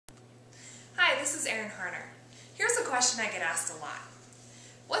this is Erin Harner. Here's a question I get asked a lot.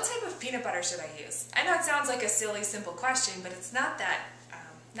 What type of peanut butter should I use? I know it sounds like a silly, simple question, but it's not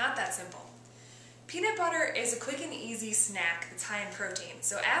that simple. Peanut butter is a quick and easy snack that's high in protein,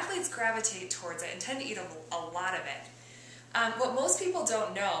 so athletes gravitate towards it and tend to eat a lot of it. What most people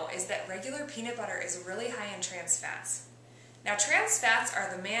don't know is that regular peanut butter is really high in trans fats. Now, trans fats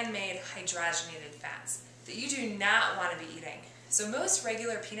are the man-made hydrogenated fats that you do not want to be eating. So most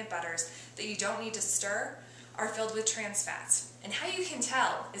regular peanut butters that you don't need to stir are filled with trans fats. And how you can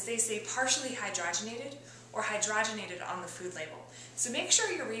tell is they say partially hydrogenated or hydrogenated on the food label. So make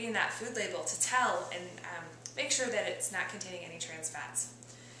sure you're reading that food label to tell and make sure that it's not containing any trans fats.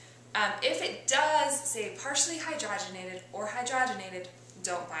 If it does say partially hydrogenated or hydrogenated,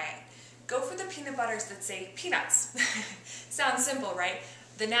 don't buy it. Go for the peanut butters that say peanuts. Sounds simple, right?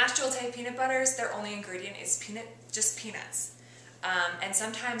 The natural type peanut butters, their only ingredient is just peanuts. And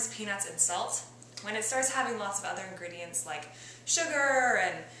sometimes peanuts and salt. When it starts having lots of other ingredients like sugar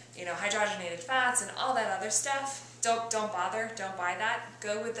and hydrogenated fats and all that other stuff, don't bother, don't buy that.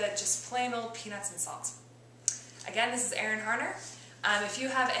 Go with the just plain old peanuts and salt. Again, this is Erin Harner. If you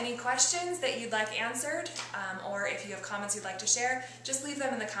have any questions that you'd like answered, or if you have comments you'd like to share, just leave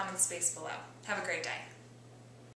them in the comments space below. Have a great day.